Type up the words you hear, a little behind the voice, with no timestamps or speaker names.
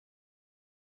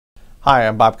Hi,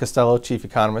 I'm Bob Costello, Chief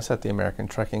Economist at the American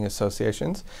Trucking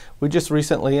Associations. We just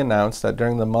recently announced that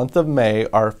during the month of May,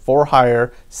 our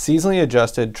for-hire seasonally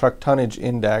adjusted truck tonnage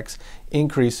index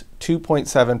increased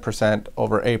 2.7%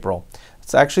 over April.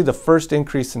 It's actually the first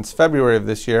increase since February of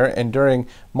this year, and during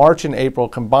March and April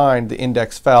combined, the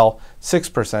index fell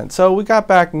 6%. So we got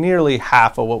back nearly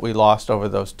half of what we lost over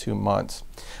those 2 months.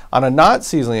 On a not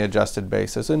seasonally adjusted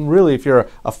basis, and really if you're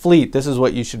a fleet, this is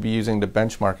what you should be using to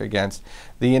benchmark against,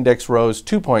 the index rose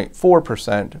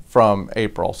 2.4% from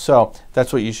April. So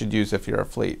that's what you should use if you're a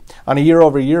fleet. On a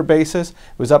year-over-year basis, it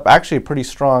was up actually a pretty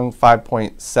strong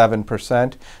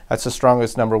 5.7%. That's the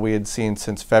strongest number we had seen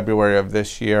since February of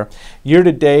this year.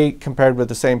 Year-to-date, compared with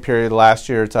the same period last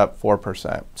year, it's up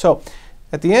 4%. So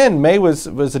at the end, May was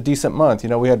a decent month. You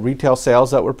know, we had retail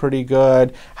sales that were pretty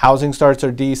good. Housing starts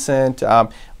are decent.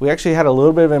 We actually had a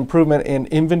little bit of improvement in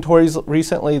inventories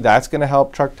recently. That's going to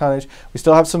help truck tonnage. We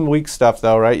still have some weak stuff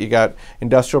though, right? You got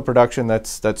industrial production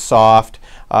that's soft.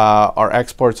 Our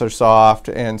exports are soft,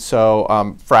 and so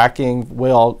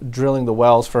fracking, drilling the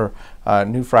wells for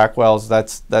new frac wells,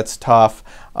 that's tough.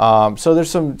 So there's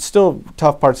some still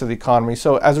tough parts of the economy.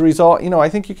 So as a result, you know, I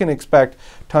think you can expect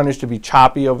tonnage to be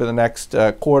choppy over the next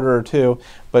quarter or two,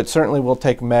 but certainly we'll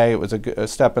take May. It was a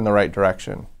step in the right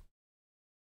direction.